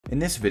In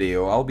this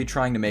video, I'll be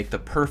trying to make the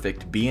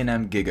perfect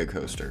B&M Giga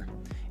Coaster.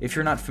 If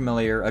you're not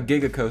familiar, a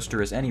Giga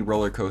Coaster is any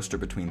roller coaster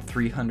between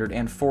 300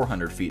 and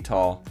 400 feet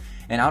tall,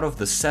 and out of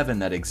the 7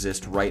 that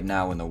exist right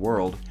now in the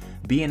world,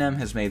 B&M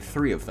has made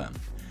 3 of them.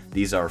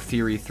 These are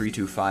Fury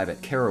 325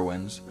 at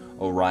Carowinds,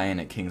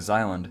 Orion at Kings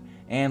Island,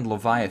 and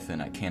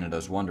Leviathan at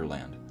Canada's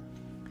Wonderland.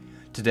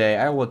 Today,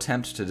 I will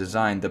attempt to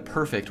design the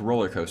perfect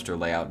roller coaster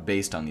layout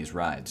based on these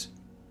rides.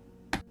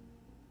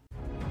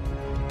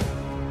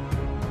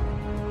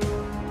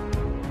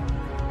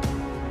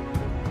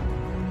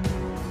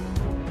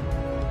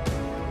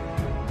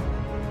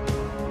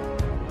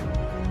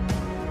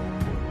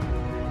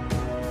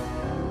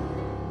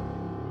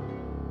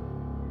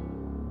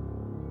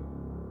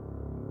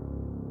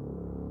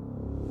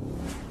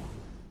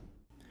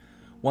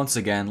 Once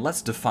again,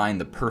 let's define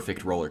the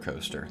perfect roller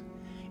coaster.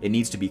 It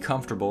needs to be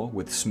comfortable,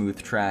 with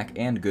smooth track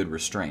and good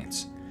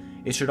restraints.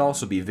 It should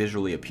also be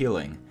visually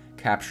appealing,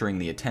 capturing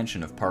the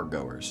attention of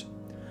parkgoers.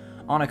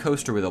 On a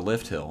coaster with a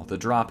lift hill, the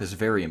drop is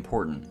very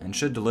important and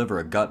should deliver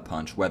a gut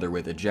punch whether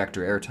with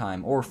ejector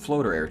airtime or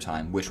floater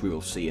airtime, which we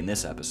will see in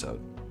this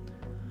episode.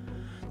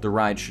 The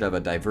ride should have a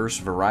diverse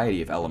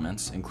variety of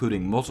elements,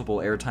 including multiple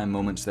airtime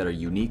moments that are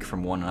unique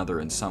from one another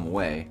in some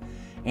way,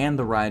 and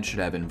the ride should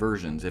have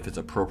inversions if it's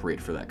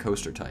appropriate for that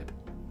coaster type.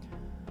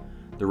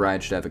 The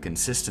ride should have a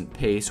consistent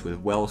pace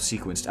with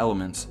well-sequenced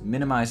elements,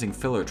 minimizing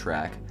filler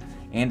track,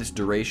 and its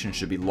duration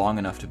should be long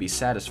enough to be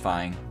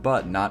satisfying,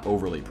 but not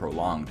overly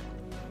prolonged.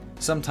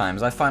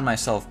 Sometimes I find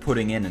myself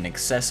putting in an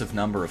excessive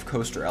number of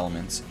coaster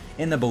elements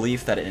in the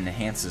belief that it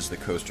enhances the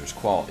coaster's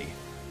quality.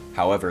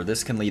 However,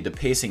 this can lead to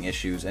pacing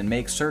issues and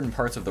make certain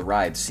parts of the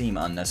ride seem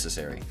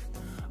unnecessary.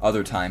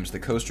 Other times, the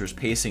coaster's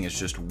pacing is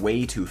just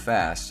way too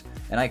fast,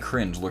 and I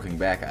cringe looking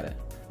back at it.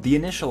 The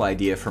initial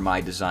idea for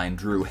my design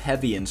drew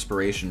heavy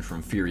inspiration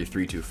from Fury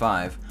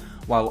 325,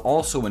 while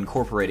also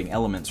incorporating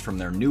elements from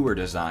their newer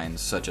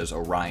designs such as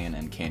Orion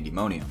and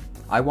Candymonium.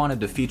 I wanted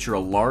to feature a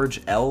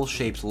large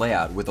L-shaped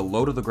layout with a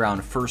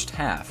low-to-the-ground first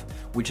half,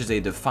 which is a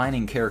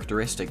defining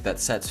characteristic that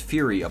sets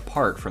Fury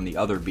apart from the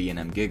other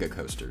B&M Giga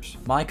coasters.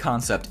 My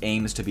concept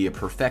aims to be a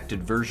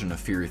perfected version of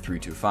Fury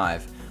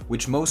 325,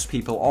 which most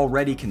people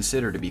already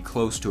consider to be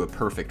close to a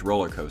perfect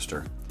roller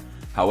coaster.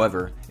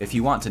 However, if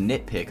you want to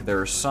nitpick, there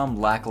are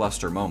some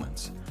lackluster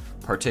moments,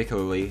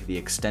 particularly the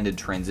extended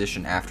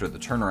transition after the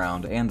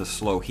turnaround and the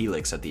slow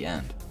helix at the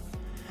end.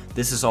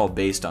 This is all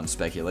based on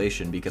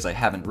speculation because I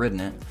haven't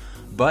ridden it,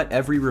 but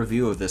every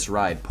review of this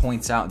ride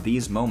points out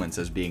these moments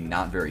as being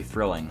not very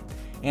thrilling,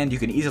 and you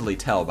can easily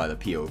tell by the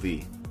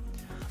POV.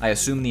 I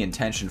assume the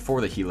intention for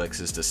the helix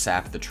is to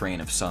sap the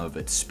train of some of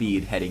its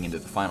speed heading into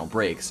the final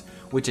breaks,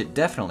 which it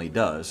definitely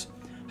does.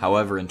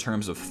 However, in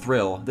terms of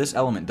thrill, this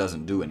element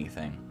doesn't do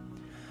anything.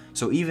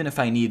 So even if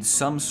I need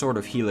some sort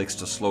of helix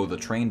to slow the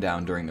train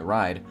down during the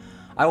ride,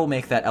 I will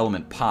make that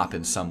element pop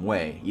in some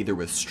way, either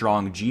with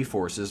strong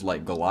G-forces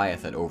like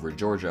Goliath at Over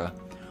Georgia,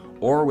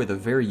 or with a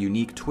very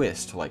unique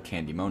twist like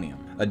Candymonium.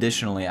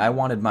 Additionally, I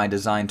wanted my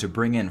design to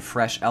bring in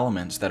fresh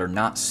elements that are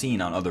not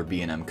seen on other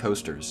B&M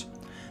coasters.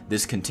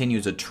 This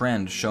continues a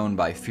trend shown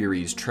by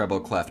Fury's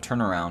treble clef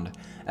turnaround,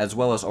 as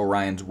well as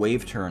Orion's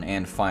wave turn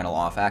and final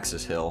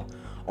off-axis hill,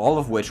 all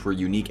of which were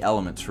unique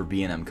elements for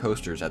B&M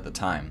coasters at the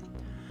time.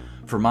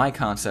 For my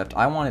concept,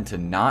 I wanted to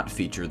not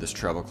feature this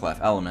treble clef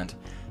element,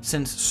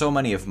 since so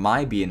many of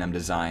my B&M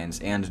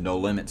designs and No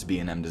Limits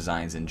B&M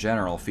designs in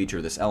general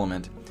feature this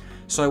element,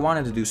 so I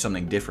wanted to do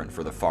something different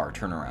for the far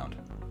turnaround.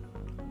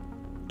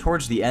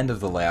 Towards the end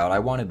of the layout, I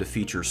wanted to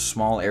feature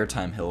small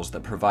airtime hills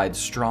that provide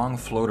strong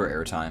floater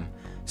airtime,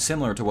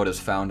 similar to what is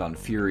found on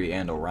Fury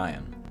and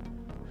Orion.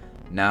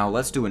 Now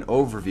let's do an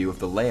overview of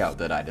the layout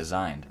that I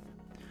designed.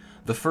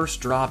 The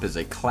first drop is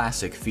a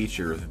classic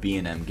feature of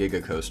B&M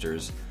Giga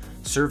coasters,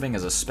 serving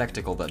as a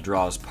spectacle that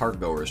draws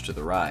parkgoers to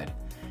the ride.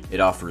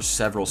 It offers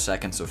several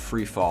seconds of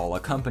free fall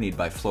accompanied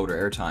by floater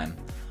airtime,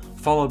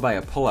 followed by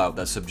a pullout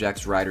that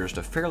subjects riders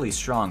to fairly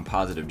strong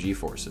positive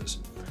G-forces.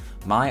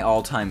 My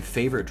all-time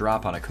favorite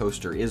drop on a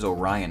coaster is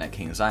Orion at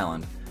Kings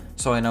Island,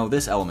 so I know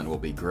this element will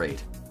be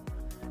great.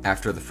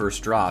 After the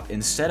first drop,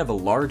 instead of a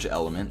large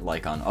element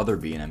like on other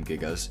B&M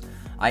Gigas,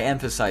 I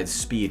emphasized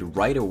speed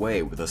right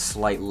away with a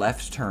slight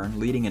left turn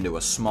leading into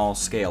a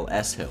small-scale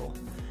S-hill.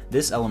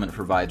 This element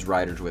provides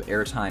riders with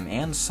airtime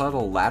and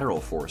subtle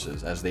lateral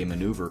forces as they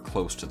maneuver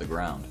close to the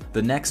ground.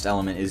 The next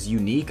element is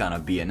unique on a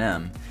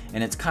B&M,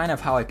 and it's kind of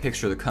how I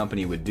picture the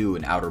company would do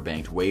an outer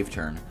banked wave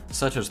turn,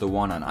 such as the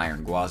one on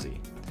Iron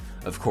Gwazi.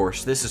 Of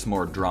course, this is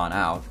more drawn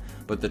out,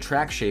 but the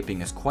track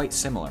shaping is quite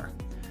similar.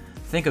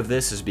 Think of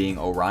this as being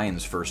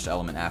Orion's first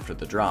element after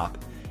the drop,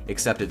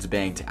 except it's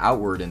banked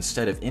outward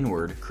instead of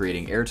inward,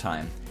 creating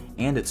airtime,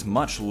 and it's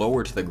much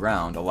lower to the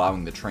ground,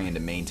 allowing the train to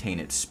maintain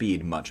its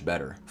speed much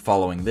better.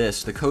 Following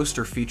this, the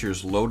coaster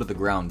features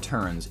low-to-the-ground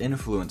turns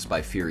influenced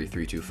by Fury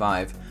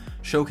 325,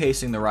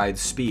 showcasing the ride's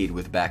speed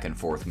with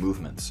back-and-forth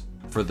movements.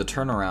 For the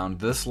turnaround,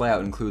 this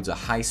layout includes a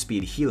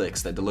high-speed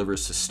helix that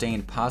delivers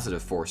sustained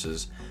positive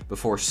forces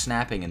before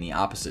snapping in the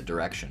opposite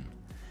direction.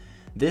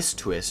 This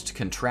twist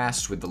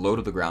contrasts with the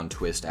low-to-the-ground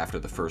twist after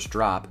the first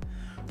drop,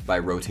 by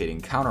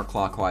rotating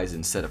counterclockwise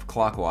instead of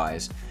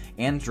clockwise,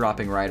 and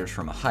dropping riders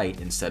from a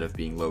height instead of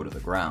being low to the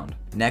ground.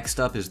 Next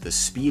up is the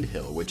speed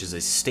hill, which is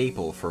a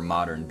staple for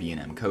modern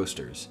B&M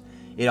coasters.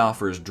 It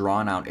offers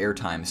drawn-out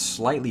airtime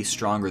slightly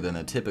stronger than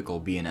the typical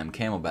B&M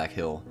Camelback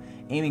hill,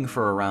 aiming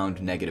for around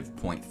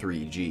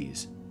 -0.3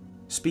 Gs.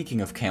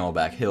 Speaking of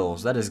Camelback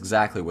hills, that is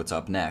exactly what's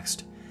up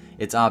next.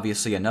 It's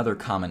obviously another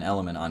common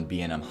element on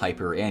B&M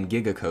Hyper and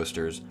Giga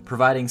coasters,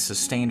 providing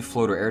sustained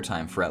floater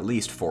airtime for at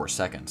least 4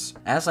 seconds.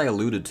 As I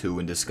alluded to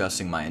when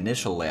discussing my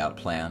initial layout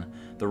plan,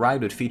 the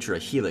ride would feature a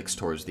helix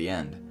towards the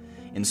end.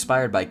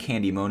 Inspired by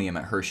Candymonium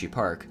at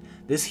Hersheypark,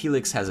 this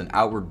helix has an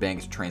outward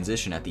banked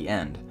transition at the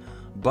end,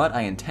 but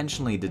I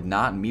intentionally did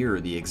not mirror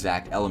the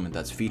exact element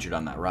that's featured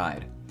on that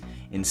ride.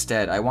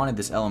 Instead, I wanted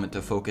this element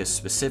to focus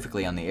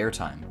specifically on the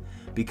airtime,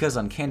 because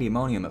on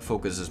Candymonium it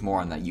focuses more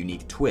on that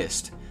unique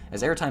twist,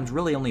 as airtime's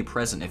really only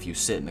present if you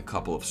sit in a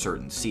couple of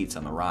certain seats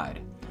on the ride.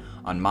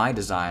 On my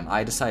design,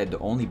 I decided to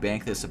only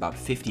bank this about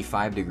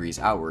 55 degrees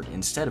outward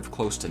instead of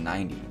close to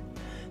 90.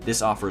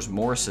 This offers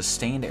more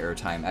sustained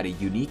airtime at a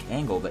unique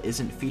angle that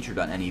isn't featured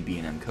on any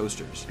B&M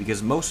coasters,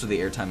 because most of the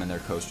airtime in their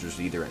coasters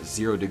is either at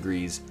 0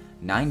 degrees,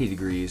 90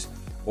 degrees,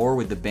 or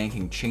with the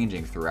banking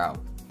changing throughout.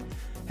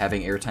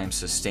 Having airtime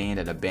sustained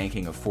at a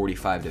banking of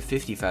 45 to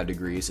 55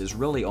 degrees is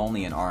really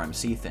only an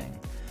RMC thing,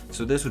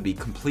 so this would be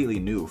completely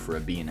new for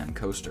a B&M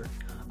coaster.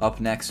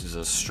 Up next is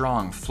a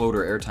strong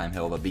floater airtime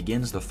hill that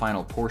begins the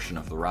final portion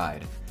of the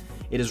ride.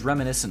 It is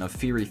reminiscent of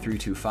Fury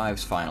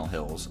 325's final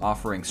hills,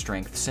 offering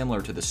strength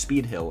similar to the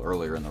speed hill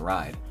earlier in the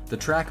ride. The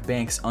track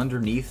banks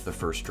underneath the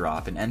first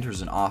drop and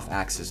enters an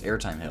off-axis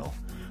airtime hill,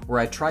 where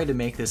I tried to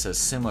make this as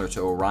similar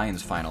to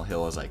Orion's final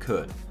hill as I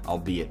could,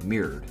 albeit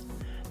mirrored.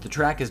 The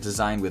track is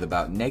designed with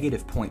about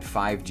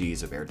 -0.5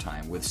 Gs of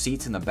airtime, with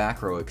seats in the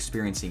back row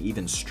experiencing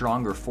even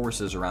stronger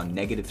forces around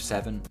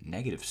 -0.7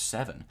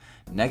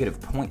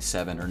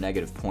 or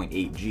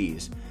 -0.8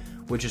 Gs,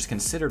 which is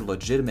considered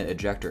legitimate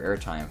ejector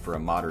airtime for a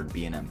modern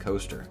B&M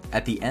coaster.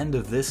 At the end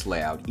of this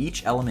layout,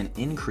 each element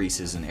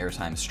increases in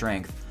airtime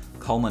strength,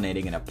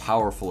 culminating in a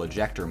powerful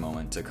ejector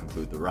moment to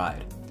conclude the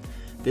ride.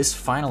 This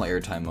final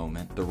airtime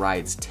moment, the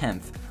ride's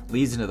 10th,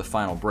 leads into the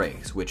final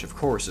brakes, which of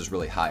course is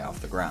really high off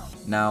the ground.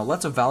 Now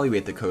let's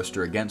evaluate the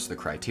coaster against the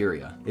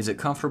criteria. Is it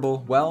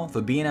comfortable? Well,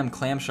 the B&M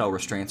clamshell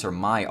restraints are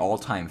my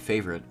all-time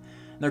favorite.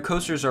 Their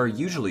coasters are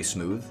usually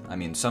smooth. I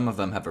mean, some of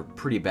them have a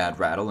pretty bad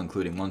rattle,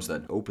 including ones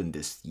that opened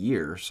this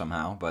year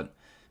somehow, but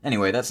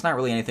anyway, that's not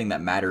really anything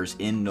that matters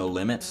in No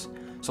Limits.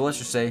 So let's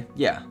just say,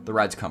 yeah, the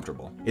ride's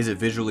comfortable. Is it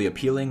visually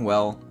appealing?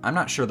 Well, I'm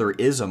not sure there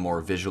is a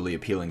more visually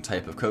appealing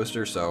type of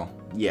coaster, so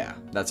yeah,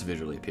 that's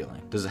visually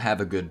appealing. Does it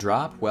have a good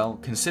drop? Well,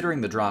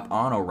 considering the drop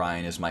on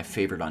Orion is my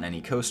favorite on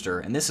any coaster,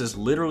 and this is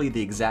literally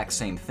the exact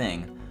same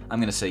thing, I'm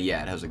gonna say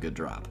yeah, it has a good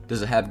drop.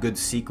 Does it have good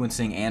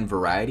sequencing and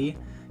variety?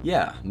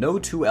 Yeah, no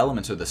two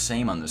elements are the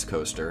same on this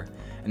coaster,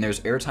 and there's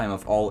airtime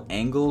of all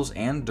angles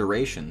and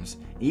durations.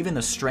 Even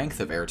the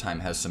strength of airtime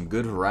has some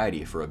good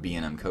variety for a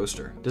B&M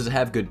coaster. Does it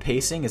have good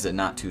pacing? Is it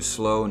not too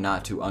slow,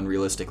 not too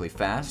unrealistically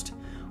fast?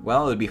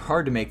 Well, it would be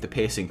hard to make the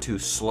pacing too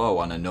slow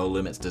on a No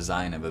Limits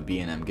design of a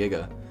B&M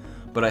Giga,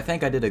 but I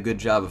think I did a good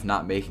job of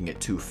not making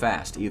it too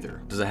fast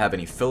either. Does it have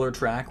any filler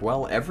track?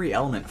 Well, every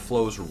element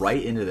flows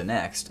right into the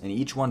next, and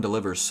each one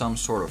delivers some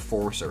sort of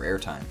force or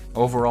airtime.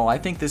 Overall, I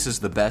think this is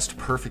the best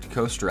perfect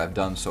coaster I've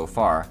done so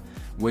far.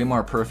 Way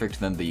more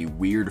perfect than the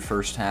weird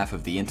first half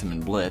of the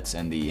Intamin Blitz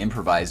and the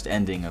improvised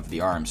ending of the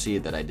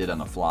RMC that I did on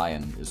the fly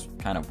and is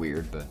kind of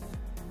weird, but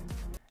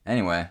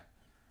anyway,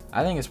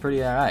 I think it's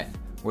pretty alright.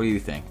 What do you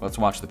think? Let's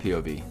watch the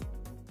POV.